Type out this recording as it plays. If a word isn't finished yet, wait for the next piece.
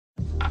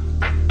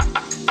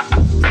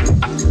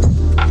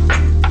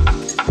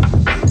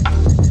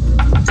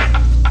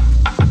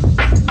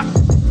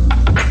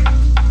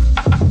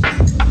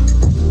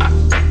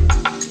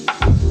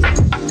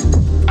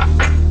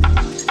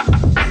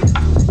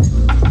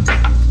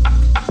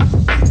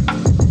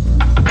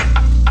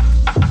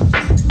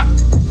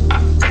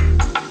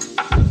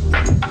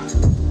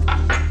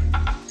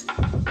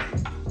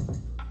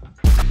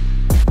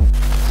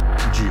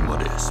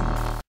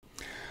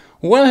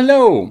Well,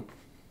 hello!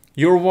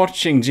 You're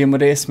watching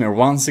Gmodism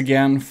once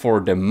again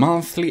for the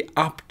monthly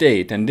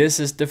update, and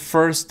this is the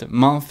first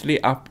monthly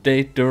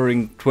update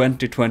during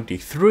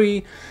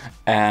 2023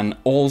 and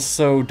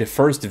also the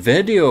first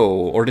video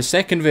or the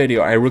second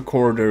video I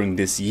record during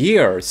this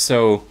year.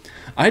 So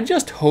I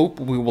just hope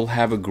we will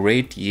have a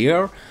great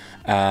year,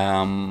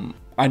 that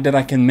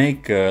I can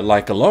make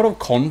like a lot of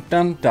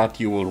content that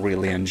you will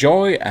really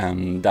enjoy,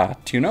 and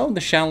that, you know,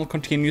 the channel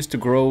continues to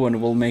grow and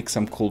we'll make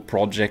some cool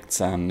projects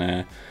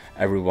and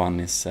everyone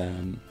is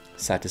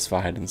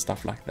satisfied and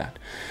stuff like that.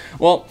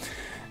 Well,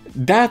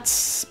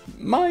 that's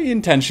my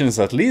intentions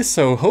at least,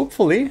 so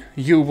hopefully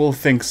you will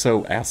think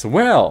so as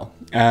well.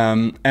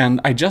 And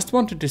I just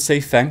wanted to say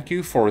thank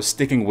you for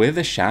sticking with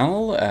the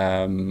channel,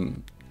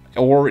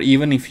 or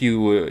even if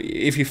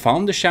you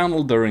found the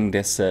channel during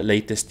this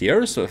latest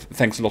year, so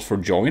thanks a lot for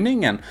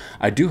joining, and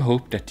I do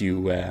hope that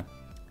you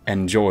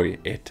enjoy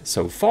it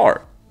so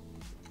far.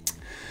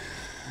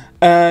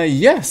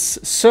 Yes,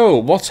 so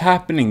what's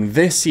happening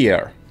this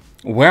year?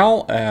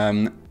 Well,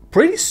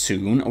 pretty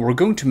soon we're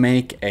going to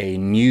make a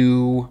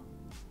new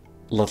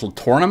little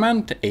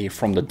tournament, a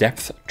From the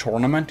Depth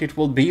tournament it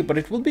will be, but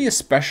it will be a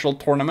special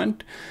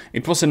tournament.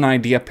 It was an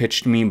idea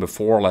pitched to me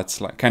before,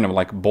 kind of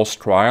like boss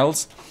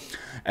trials.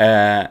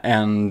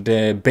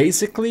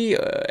 Basically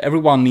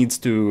everyone needs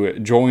to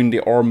join the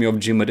army of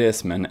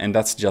Gmodism, and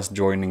that's just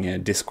joining a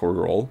Discord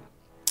role.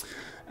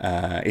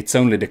 It's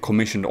only the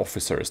commissioned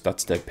officers,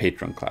 that's the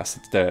patron class.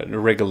 It's the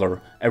regular,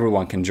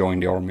 everyone can join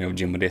the army of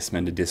Gmodism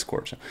in the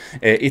Discord. So,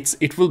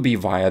 it will be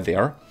via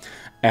there,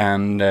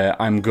 and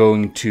I'm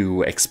going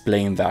to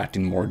explain that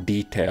in more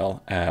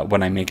detail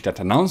when I make that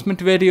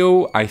announcement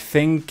video. I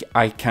think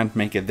I can't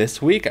make it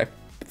this week, I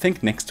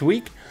think next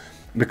week,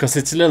 because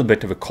it's a little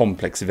bit of a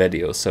complex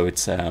video, so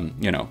it's,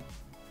 you know,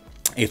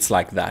 it's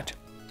like that.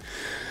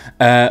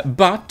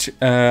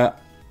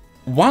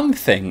 One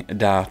thing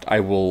that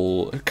I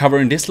will cover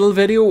in this little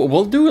video,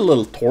 we'll do a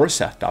little tour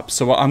setup.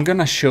 So I'm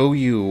gonna show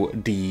you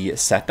the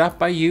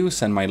setup I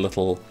use and my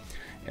little,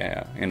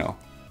 you know,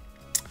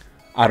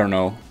 I don't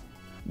know,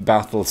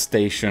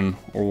 Battlestation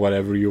or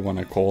whatever you want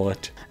to call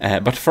it.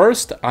 But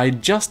first, I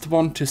just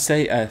want to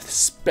say a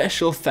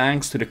special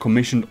thanks to the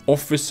commissioned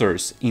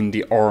officers in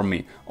the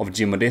army of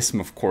Gmodism,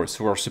 of course,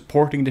 who are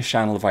supporting the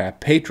channel via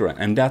Patreon,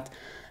 and that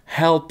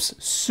helps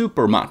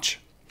super much.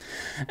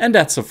 And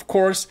that's of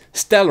course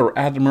Stellar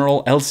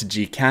Admiral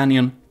LCG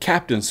Canyon,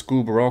 Captain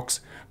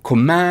Scoobarox,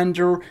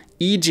 Commander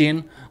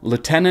Egin,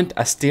 Lieutenant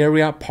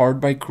Asteria,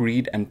 Powered by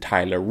Creed, and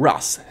Tyler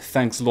Russ.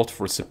 Thanks a lot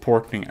for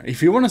supporting.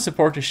 If you want to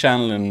support the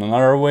channel in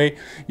another way,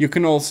 you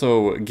can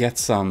also get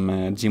some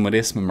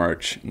Gmodism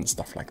merch and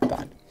stuff like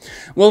that.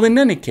 Well, in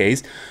any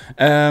case,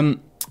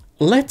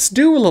 let's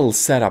do a little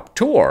setup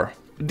tour.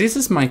 This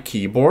is my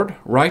keyboard.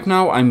 Right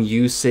now I'm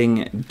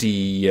using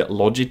the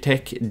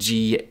Logitech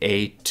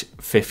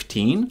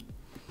G815.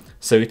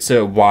 So it's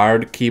a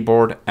wired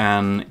keyboard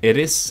and it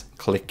is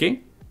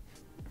clicky.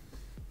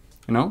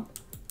 You know?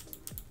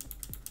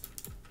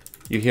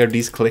 You hear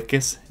these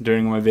clickies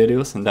during my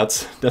videos, and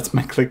that's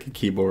my clicky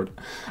keyboard.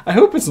 I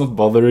hope it's not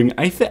bothering.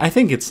 I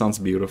think it sounds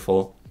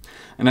beautiful.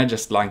 And I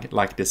just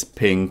like this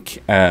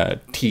pink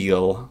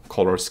teal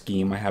color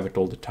scheme. I have it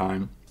all the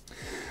time.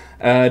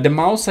 The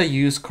mouse I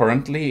use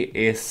currently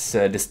is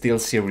the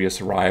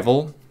SteelSeries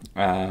Rival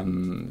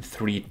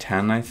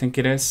 310, I think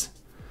it is.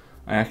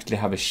 I actually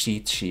have a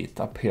cheat sheet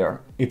up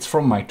here. It's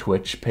from my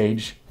Twitch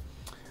page.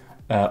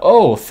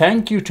 Oh,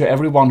 thank you to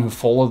everyone who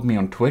followed me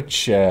on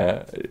Twitch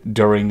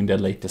during the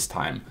latest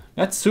time.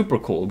 That's super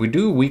cool. We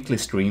do weekly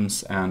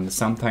streams and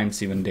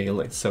sometimes even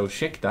daily, so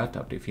check that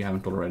out if you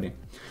haven't already.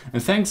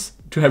 And thanks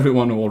to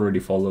everyone who already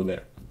followed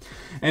there.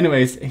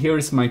 Anyways, here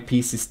is my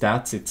PC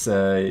stats. It's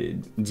a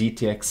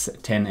GTX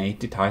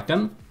 1080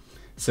 Titan.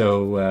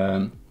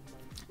 So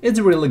it's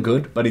really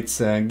good, but it's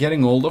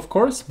getting old, of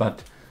course,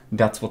 but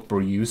that's what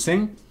we're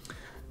using.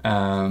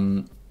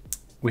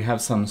 We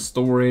have some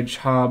storage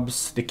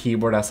hubs, the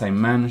keyboard as I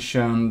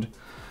mentioned.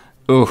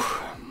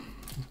 Oof,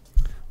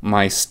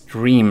 my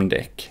Stream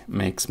Deck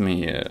makes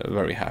me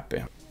very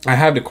happy. I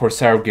have the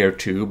Corsair gear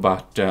too,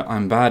 but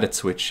I'm bad at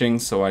switching,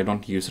 so I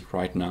don't use it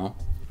right now.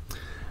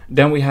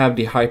 Then we have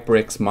the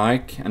HyperX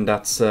mic, and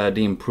that's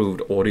the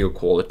improved audio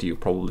quality you've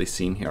probably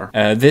seen here.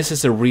 This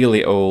is a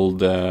really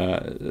old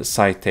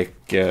Cytec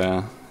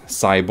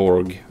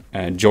Cyborg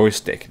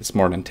joystick. It's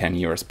more than 10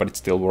 years, but it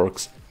still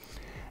works.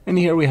 And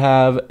here we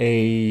have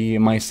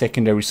my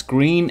secondary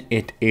screen.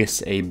 It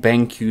is a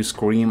BenQ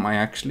screen. I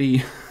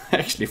actually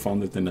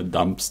found it in a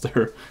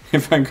dumpster,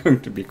 if I'm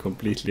going to be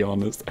completely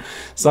honest.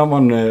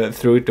 Someone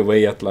threw it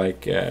away at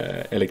like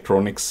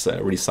electronics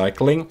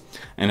recycling,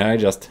 and I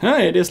just,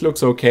 hey, this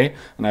looks okay,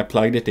 and I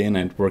plugged it in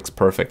and it works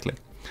perfectly.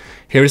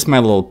 Here is my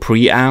little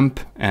preamp.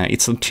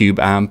 It's a tube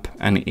amp,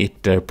 and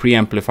it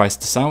preamplifies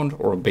the sound,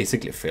 or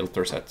basically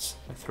filters it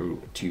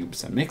through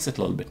tubes and makes it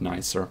a little bit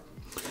nicer.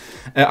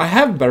 I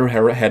have better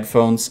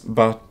headphones,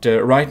 but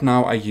right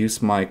now I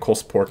use my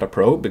Cosporta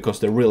Pro because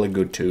they're really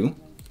good too.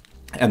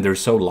 and they're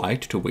so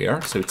light to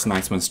wear, so it's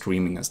nice when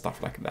streaming and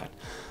stuff like that.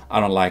 I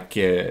don't like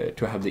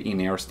to have the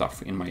in-ear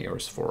stuff in my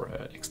ears for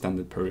an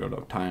extended period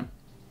of time.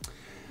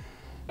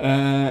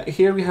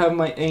 Here we have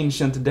my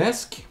ancient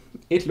desk.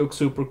 It looks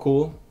super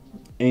cool.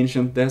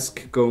 Ancient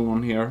desk going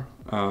on here.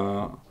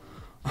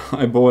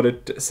 I bought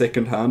it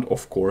secondhand,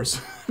 of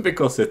course,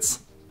 because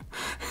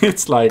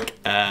it's like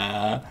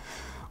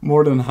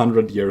more than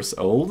 100 years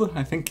old.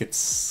 I think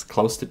it's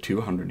close to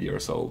 200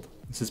 years old.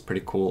 This is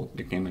pretty cool.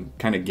 You can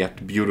kind of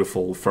get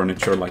beautiful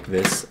furniture like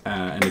this,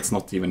 and it's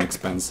not even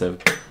expensive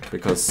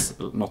because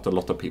not a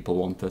lot of people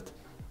want it.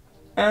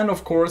 And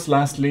of course,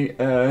 lastly,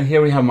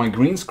 here we have my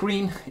green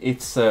screen.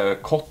 It's a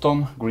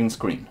cotton green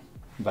screen.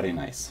 Very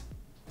nice.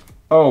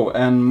 Oh,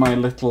 and my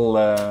little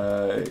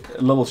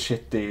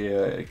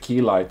shitty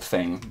key light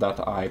thing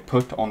that I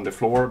put on the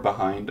floor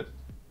behind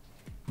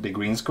the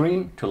green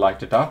screen to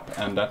light it up,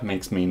 and that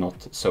makes me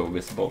not so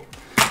visible.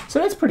 So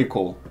that's pretty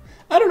cool.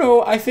 I don't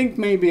know, I think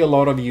maybe a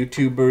lot of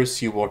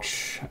YouTubers you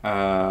watch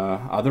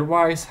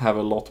otherwise have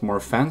a lot more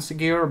fancy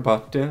gear,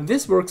 but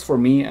this works for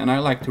me, and I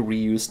like to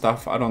reuse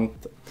stuff. I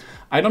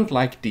don't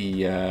like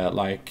the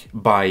like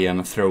buy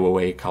and throw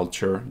away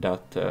culture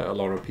that a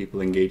lot of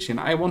people engage in.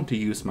 I want to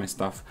use my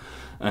stuff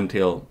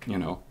until, you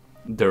know,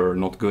 they're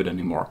not good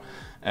anymore.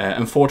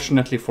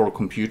 Unfortunately for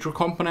computer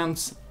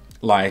components,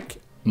 like,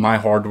 my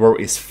hardware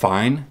is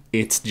fine.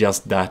 It's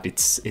just that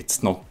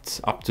it's not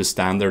up to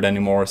standard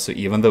anymore. So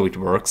even though it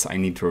works, I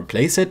need to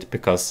replace it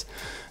because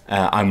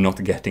I'm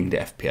not getting the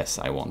FPS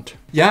I want.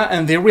 Yeah,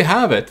 and there we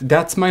have it.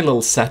 That's my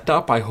little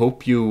setup. I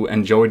hope you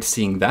enjoyed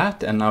seeing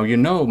that. And now you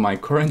know my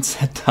current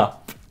setup.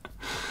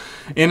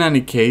 In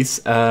any case,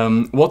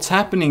 what's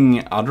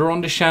happening other on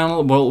the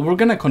channel? Well, we're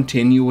gonna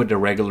continue with the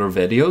regular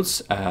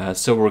videos.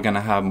 So we're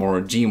gonna have more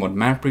Gmod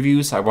map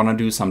reviews. I wanna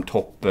do some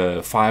top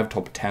 5,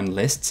 top 10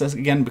 lists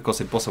again,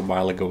 because it was a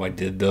while ago I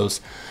did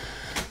those.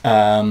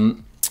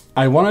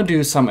 I wanna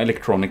do some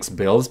electronics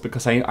builds,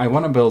 because I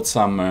wanna build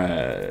some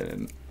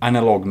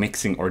analog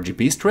mixing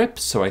RGB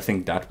strips, so I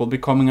think that will be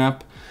coming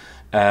up.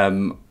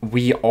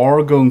 We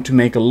are going to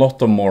make a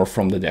lot of more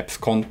from the depth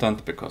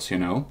content, because, you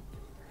know.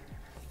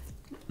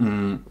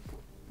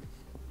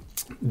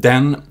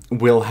 Then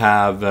we'll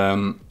have,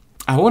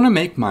 I want to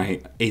make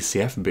my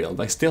ACF build.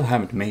 I still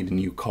haven't made a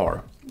new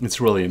car. It's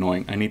really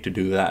annoying. I need to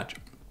do that.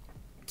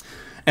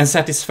 And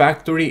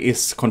Satisfactory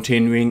is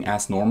continuing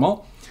as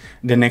normal.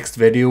 The next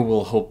video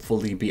will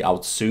hopefully be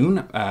out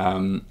soon.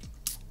 I'm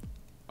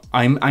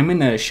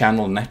in a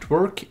channel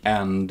network,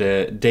 and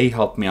they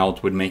help me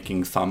out with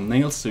making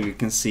thumbnails, so you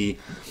can see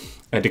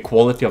the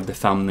quality of the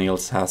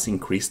thumbnails has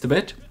increased a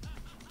bit.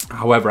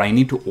 However, I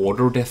need to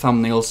order the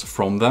thumbnails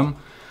from them,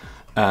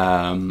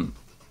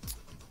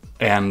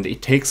 and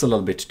it takes a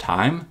little bit of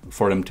time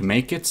for them to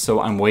make it, so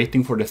I'm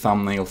waiting for the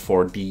thumbnail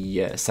for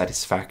the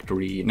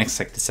next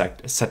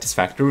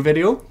Satisfactory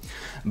video,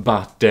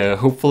 but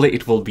hopefully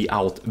it will be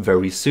out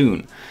very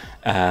soon.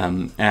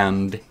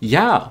 And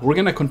yeah, we're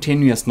gonna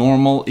continue as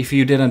normal. If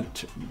you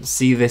didn't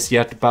see this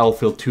yet,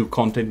 Battlefield 2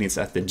 content is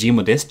at the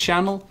GMODIST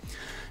channel,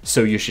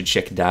 so you should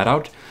check that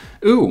out.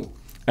 Ooh!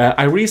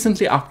 I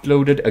recently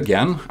uploaded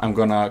again, I'm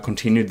gonna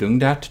continue doing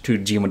that, to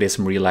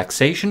Gmodism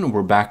Relaxation.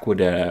 We're back with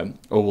an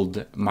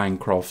old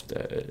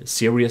Minecraft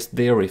series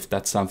there, if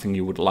that's something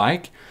you would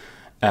like.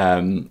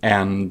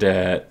 And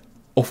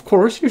of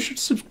course you should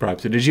subscribe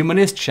to the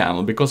GMODIST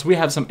channel, because we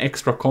have some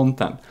extra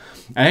content.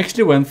 I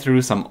actually went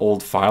through some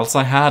old files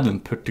I had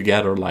and put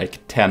together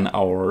like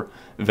 10-hour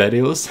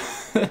videos.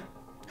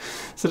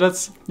 So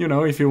that's, you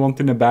know, if you want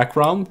in the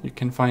background, you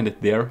can find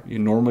it there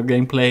in normal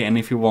gameplay. And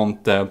if you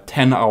want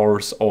 10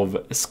 hours of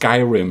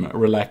Skyrim,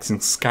 relaxing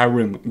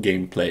Skyrim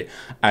gameplay,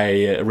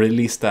 I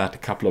released that a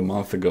couple of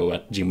months ago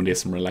at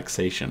Gmodism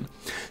Relaxation.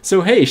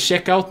 So hey,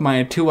 check out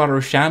my 2 other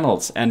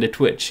channels and the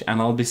Twitch,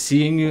 and I'll be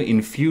seeing you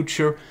in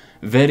future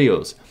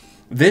videos.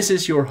 This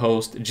is your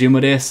host,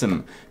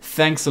 Gmodism.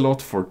 Thanks a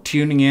lot for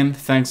tuning in,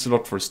 thanks a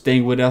lot for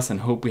staying with us, and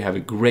hope we have a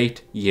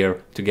great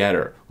year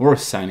together. We're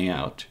signing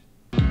out.